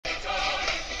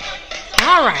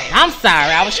All right, I'm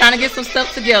sorry. I was trying to get some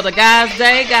stuff together. Guys'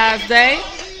 Day.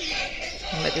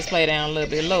 Let this play down a little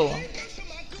bit lower.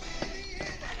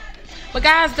 But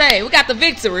Guys' Day, we got the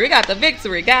victory.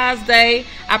 Guys' Day.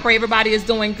 I pray everybody is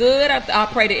doing good. I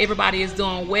pray that everybody is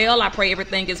doing well. I pray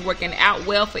everything is working out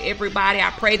well for everybody. I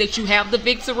pray that you have the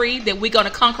victory, that we're going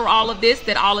to conquer all of this,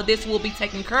 that all of this will be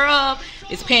taken care of.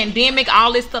 This pandemic,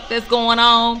 all this stuff that's going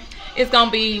on. It's going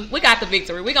to be, we got the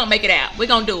victory. We're going to make it out. We're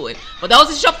going to do it. For those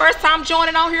it's your first time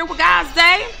joining on here with Guys'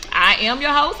 Day, I am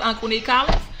your host, Aunqunic.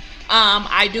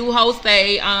 I do host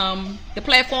the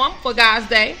platform for Guys'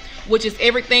 Day, which is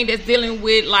everything that's dealing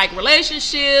with like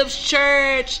relationships,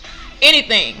 church,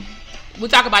 anything. We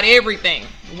talk about everything.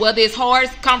 Whether it's hard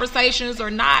conversations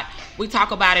or not, we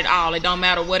talk about it all. It don't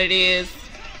matter what it is.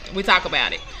 We talk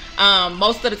about it.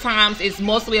 Most of the times it's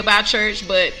mostly about church,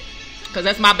 but because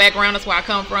that's my background, that's where I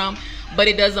come from. But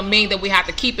it doesn't mean that we have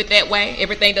to keep it that way.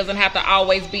 Everything doesn't have to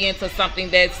always be into something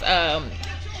that's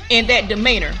in that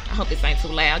demeanor. I hope this ain't too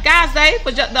loud. Guys' Day,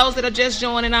 for those that are just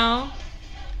joining on.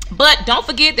 But don't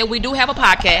forget that we do have a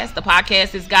podcast. The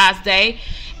podcast is Guys' Day,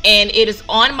 and it is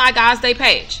on my Guys' Day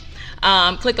page.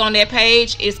 Click on that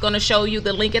page. It's going to show you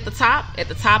the link at the top. At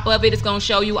the top of it, it's going to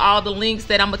show you all the links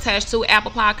that I'm attached to.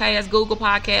 Apple Podcasts, Google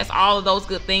Podcasts, all of those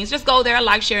good things. Just go there,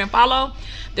 like, share, and follow.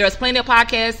 There's plenty of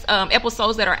podcast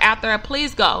episodes that are out there.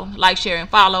 Please go, like, share, and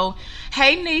follow.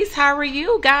 Hey, niece, how are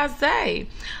you? Guys' Day.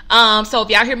 So if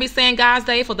y'all hear me saying Guys'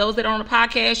 Day, for those that are on the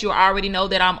podcast, you already know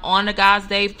that I'm on the Guys'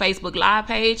 Day Facebook Live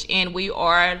page, and we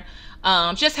are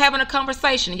just having a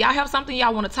conversation. Y'all have something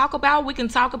y'all want to talk about, we can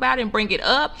talk about it and bring it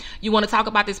up. You want to talk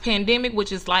about this pandemic,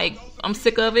 which is like, I'm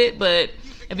sick of it, but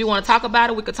if you want to talk about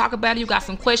it, we could talk about it. You got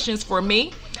some questions for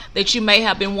me that you may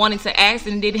have been wanting to ask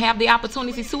and didn't have the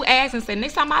opportunity to ask, and say,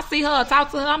 next time I see her, talk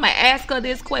to her, I'm going to ask her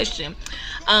this question.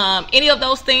 Any of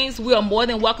those things, we are more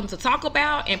than welcome to talk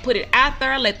about and put it out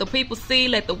there. Let the people see,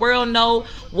 let the world know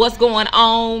what's going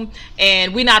on,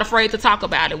 and we're not afraid to talk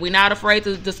about it. We're not afraid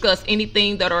to discuss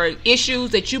anything that are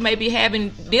issues that you may be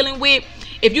dealing with.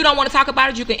 If you don't want to talk about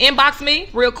it, you can inbox me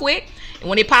real quick, and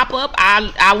when it pop up,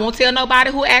 I won't tell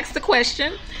nobody who asked the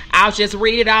question. I'll just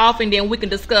read it off, and then we can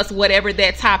discuss whatever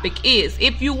that topic is.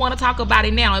 If you want to talk about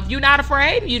it now, if you're not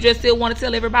afraid, you just still want to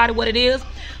tell everybody what it is,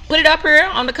 put it up here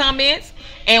on the comments,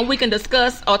 and we can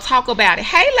discuss or talk about it.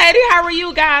 Hey, lady, how are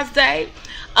you? Guys' Day.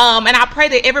 And I pray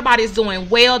that everybody's doing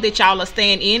well, that y'all are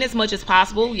staying in as much as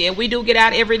possible. Yeah, we do get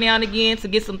out every now and again to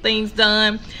get some things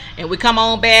done, and we come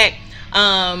on back,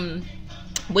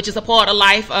 which is a part of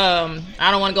life. I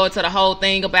don't want to go into the whole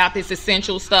thing about this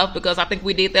essential stuff, because I think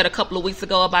we did that a couple of weeks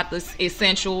ago about this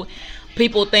essential.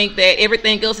 People think that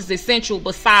everything else is essential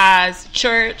besides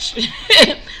church.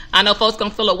 I know folks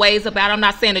gonna feel a ways about it. I'm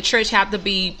not saying the church have to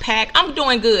be packed. I'm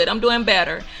doing good. I'm doing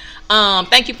better.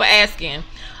 Thank you for asking.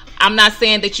 I'm not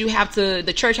saying that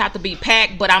the church have to be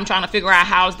packed, but I'm trying to figure out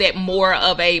how is that more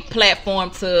of a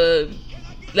platform to,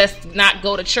 let's not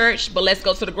go to church, but let's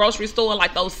go to the grocery store.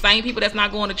 Like those same people that's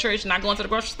not going to church, not going to the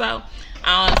grocery store.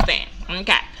 I understand.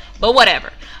 Okay. But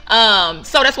whatever.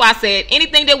 So that's why I said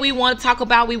anything that we want to talk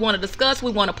about, we want to discuss,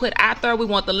 we want to put out there, we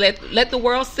want to let the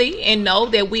world see and know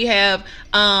that we have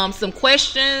some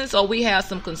questions, or we have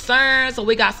some concerns, or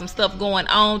we got some stuff going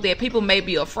on that people may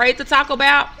be afraid to talk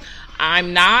about.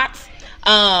 I'm not.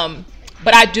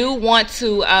 But I do want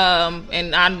to,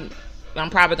 and I'm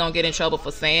probably going to get in trouble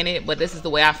for saying it, but this is the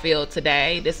way I feel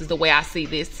today. This is the way I see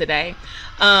this today.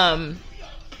 Let me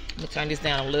turn this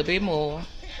down a little bit more,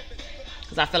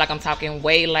 because I feel like I'm talking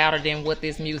way louder than what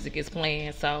this music is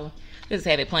playing. So just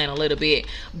have it playing a little bit.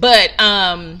 But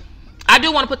I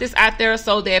do want to put this out there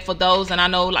so that for those, and I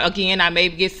know, like, again, I may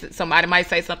get somebody might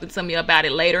say something to me about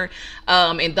it later,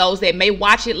 and those that may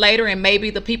watch it later, and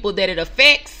maybe the people that it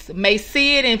affects may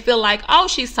see it and feel like, oh,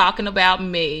 she's talking about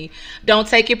me. Don't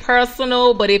take it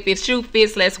personal, but if it shoe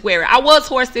fits, let's wear it. I was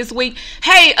hoarse this week.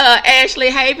 Hey, Ashley.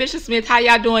 Hey, Bishop Smith. How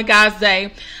y'all doing, Guys'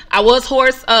 Day? I was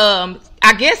hoarse.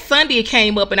 I guess Sunday it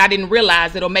came up and I didn't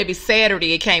realize it, or maybe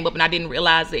Saturday it came up and I didn't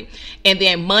realize it. And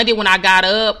then Monday when I got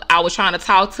up, I was trying to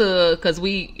talk to, because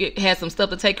we had some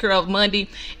stuff to take care of Monday,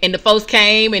 and the folks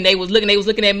came and they was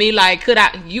looking at me like,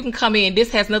 you can come in.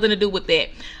 This has nothing to do with that.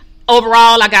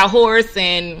 Overall, I got hoarse,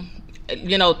 and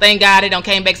thank God it don't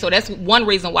came back. So that's one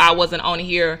reason why I wasn't on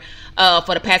here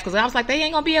for the past, because I was like, they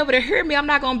ain't gonna be able to hear me. I'm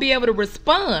not gonna be able to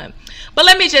respond. But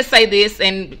let me just say this,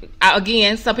 and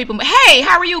again, some people, hey,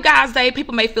 how are you guys today?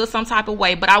 People may feel some type of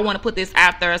way, but I want to put this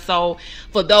out there. So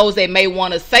for those that may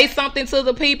want to say something to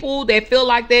the people that feel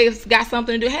like they've got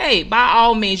something to do, hey, by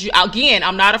all means, again,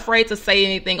 I'm not afraid to say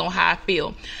anything on how I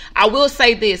feel. I will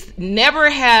say this, never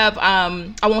have,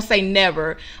 I won't say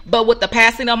never, but with the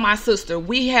passing of my sister,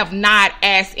 we have not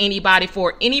asked anybody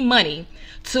for any money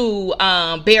to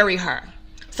bury her.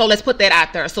 So let's put that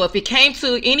out there. So if it came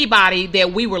to anybody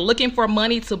that we were looking for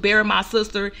money to bury my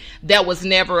sister, that was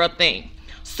never a thing.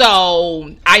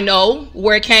 So I know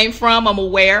where it came from. I'm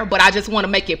aware, but I just want to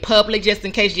make it public just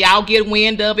in case y'all get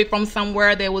wind of it from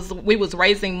somewhere. We was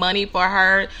raising money for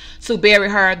her to bury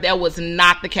her. That was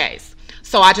not the case.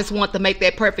 So I just want to make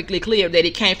that perfectly clear that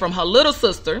it came from her little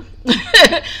sister,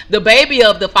 the baby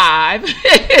of the 5,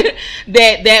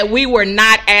 that we were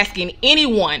not asking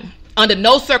anyone under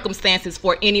no circumstances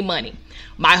for any money.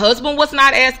 My husband was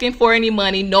not asking for any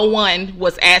money. No one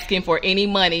was asking for any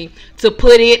money to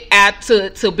put it out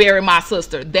to bury my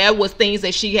sister. That was things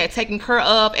that she had taken care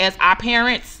of, as our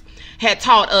parents had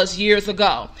taught us years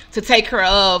ago to take care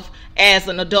of as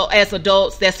an adult. As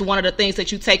adults, that's one of the things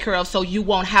that you take care of, so you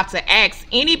won't have to ask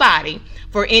anybody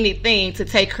for anything to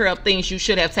take care of things you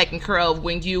should have taken care of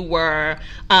when you were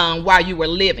while you were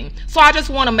living. So I just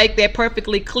want to make that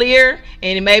perfectly clear,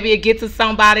 and maybe it gets to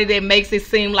somebody that makes it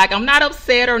seem like I'm not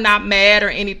upset or not mad or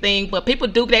anything, but people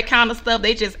do that kind of stuff.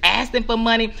 They just asking for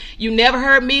money. You never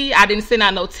heard me. I didn't send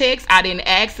out no text. I didn't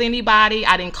ask anybody.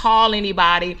 I didn't call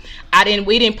anybody.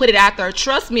 We didn't put it out there.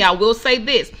 Trust me, I will say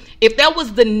this. If there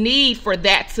was the need for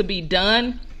that to be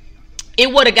done,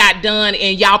 it would have got done,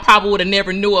 and y'all probably would have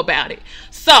never knew about it.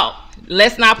 So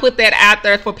let's not put that out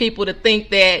there for people to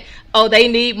think that, oh, they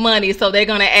need money, so they're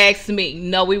gonna ask me.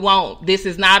 No, we won't. This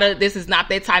is not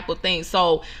that type of thing.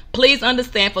 So please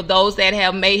understand, for those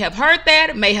that may have heard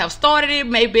that, may have started it,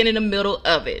 may have been in the middle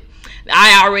of it.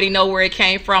 I already know where it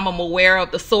came from. I'm aware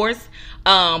of the source.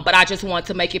 But I just want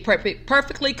to make it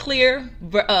perfectly clear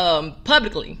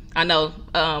publicly. I know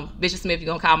Bishop Smith, you're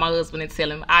going to call my husband and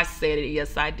tell him I said it.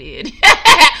 Yes, I did.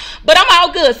 But I'm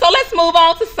all good. So let's move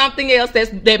on to something else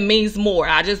that means more.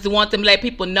 I just want to let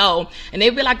people know. And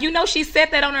they'll be like, she said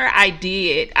that on her. I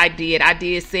did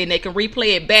say, and they can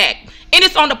replay it back. And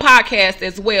it's on the podcast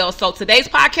as well. So today's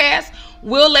podcast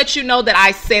will let you know that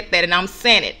I said that, and I'm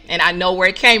saying it, and I know where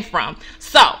it came from.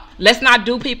 So let's not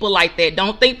do people like that.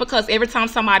 Don't think because every time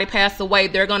somebody passes away,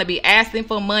 they're going to be asking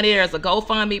for money. There's a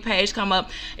GoFundMe page come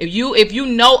up. If you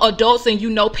know adults and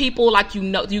you know people like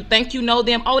you think you know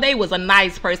them, oh, they was a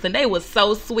nice person. They was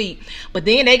so sweet. But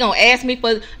then they going to ask me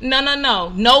for,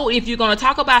 no. If you're going to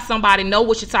talk about somebody, know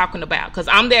what you're talking about. Because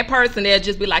I'm that person that'll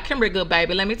just be like, come here, good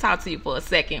baby. Let me talk to you for a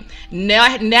second.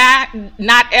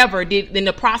 Not ever did, in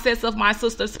the process of my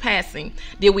sister's passing,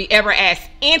 did we ever ask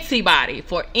anybody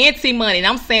for any money. And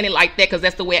I'm saying it like that because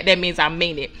that's the way, that means I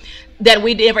mean it, that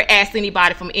we never asked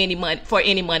anybody for any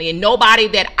money, and nobody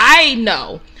that I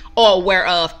know or aware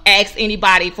of asked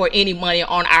anybody for any money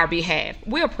on our behalf.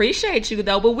 We appreciate you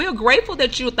though, but we're grateful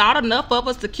that you thought enough of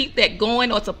us to keep that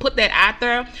going or to put that out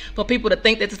there for people to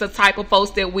think that it's the type of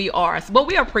folks that we are. But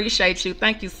we appreciate you.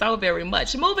 Thank you so very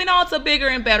much. Moving on to bigger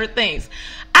and better things.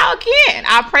 Again,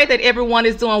 I pray that everyone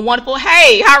is doing wonderful.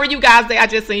 Hey, how are you guys today? I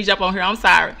just seen you jump on here. I'm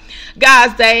sorry.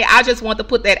 Guys day, I just want to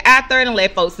put that out there and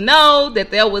let folks know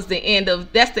that that's the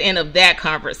end of that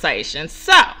conversation.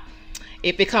 So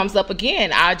if it comes up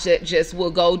again, I just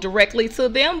will go directly to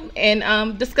them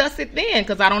and discuss it then,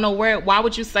 because I don't know why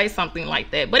would you say something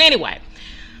like that. But anyway,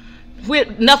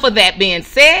 with enough of that being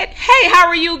said, hey, how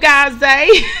are you guys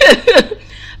today?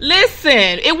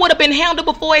 Listen, it would have been handled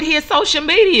before it hit social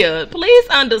media. Please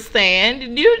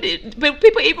understand.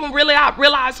 People even really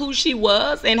realize who she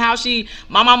was and how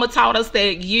my mama taught us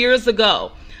that years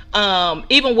ago.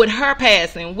 Even with her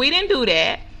passing, we didn't do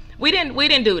that. We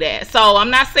didn't do that. So I'm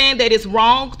not saying that it's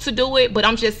wrong to do it, but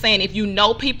I'm just saying if you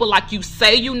know people like you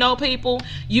say you know people,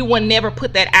 you will never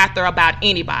put that out there about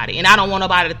anybody. And I don't want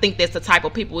nobody to think that's the type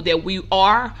of people that we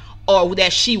are or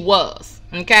that she was.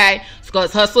 Okay,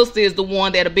 because her sister is the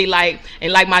one that'll be like,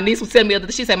 and like my niece was telling me,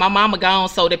 she said my mama gone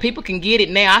so that people can get it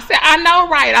now. I said, I know,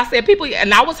 right? I said people,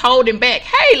 and I was holding back.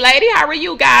 Hey, lady, how are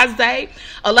you guys today?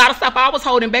 A lot of stuff I was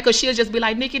holding back because she'll just be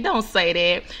like, Nikki, don't say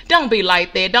that. Don't be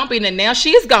like that. Don't be in there. Now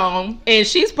she's gone, and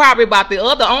she's probably about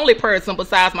the only person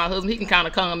besides my husband. He can kind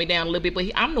of calm me down a little bit, but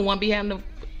I'm the one be having to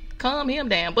calm him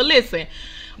down. But listen,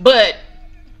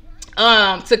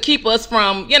 to keep us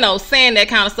from, saying that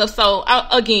kind of stuff. So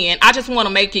again, I just want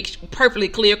to make it perfectly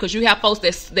clear, because you have folks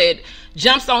that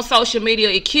jumps on social media.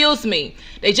 It kills me.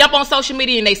 They jump on social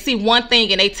media and they see one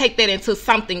thing and they take that into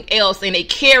something else and they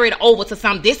carry it over to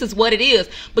something. This is what it is,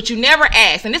 but you never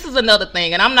ask. And this is another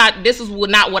thing, and this is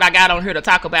not what I got on here to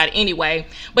talk about anyway,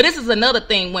 but this is another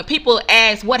thing. When people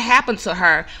ask what happened to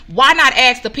her, why not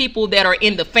ask the people that are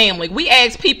in the family? We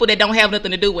ask people that don't have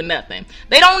nothing to do with nothing.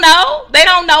 They don't know.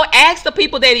 Ask the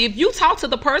people that, if you talk to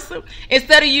the person,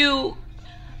 instead of you,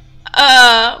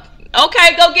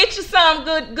 okay, go get you some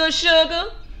good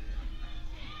sugar.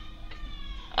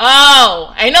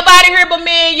 Oh, ain't nobody here but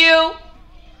me and you.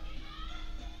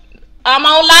 I'm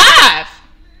on live.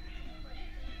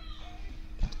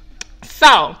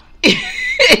 So,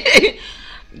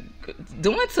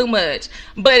 doing too much.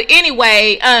 But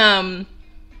anyway,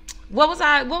 what was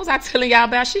I telling y'all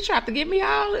about? She tried to get me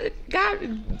all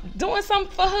doing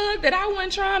something for her that I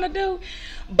wasn't trying to do.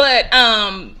 But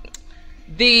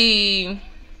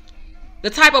the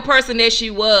type of person that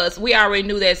she was, we already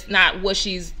knew that's not what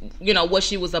what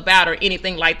she was about or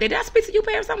anything like that. Did I speak to you,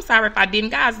 parents? I'm sorry if I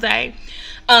didn't, God's day.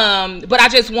 But I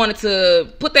just wanted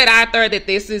to put that out there, that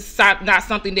this is not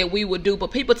something that we would do.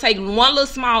 But people take one little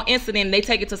small incident and they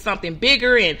take it to something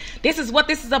bigger, and this is what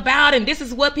this is about, and this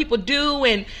is what people do.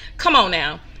 And come on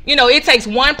now. It takes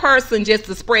one person just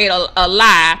to spread a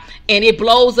lie, and it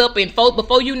blows up, and folks,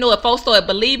 before you know it, folks start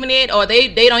believing it, or they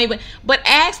don't even. But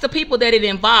ask the people that it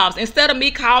involves. Instead of me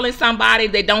calling somebody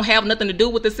that don't have nothing to do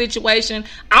with the situation,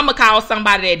 I'm gonna call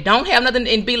somebody that don't have nothing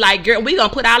and be like, girl, we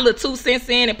gonna put our little 2 cents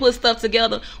in and put stuff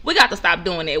together. We got to stop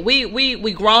doing that.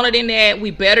 We grown than that.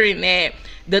 We better than that.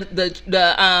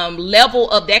 The level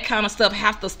of that kind of stuff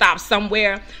has to stop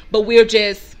somewhere. But we're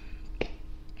just.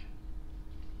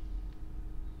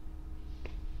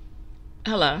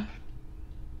 Hello.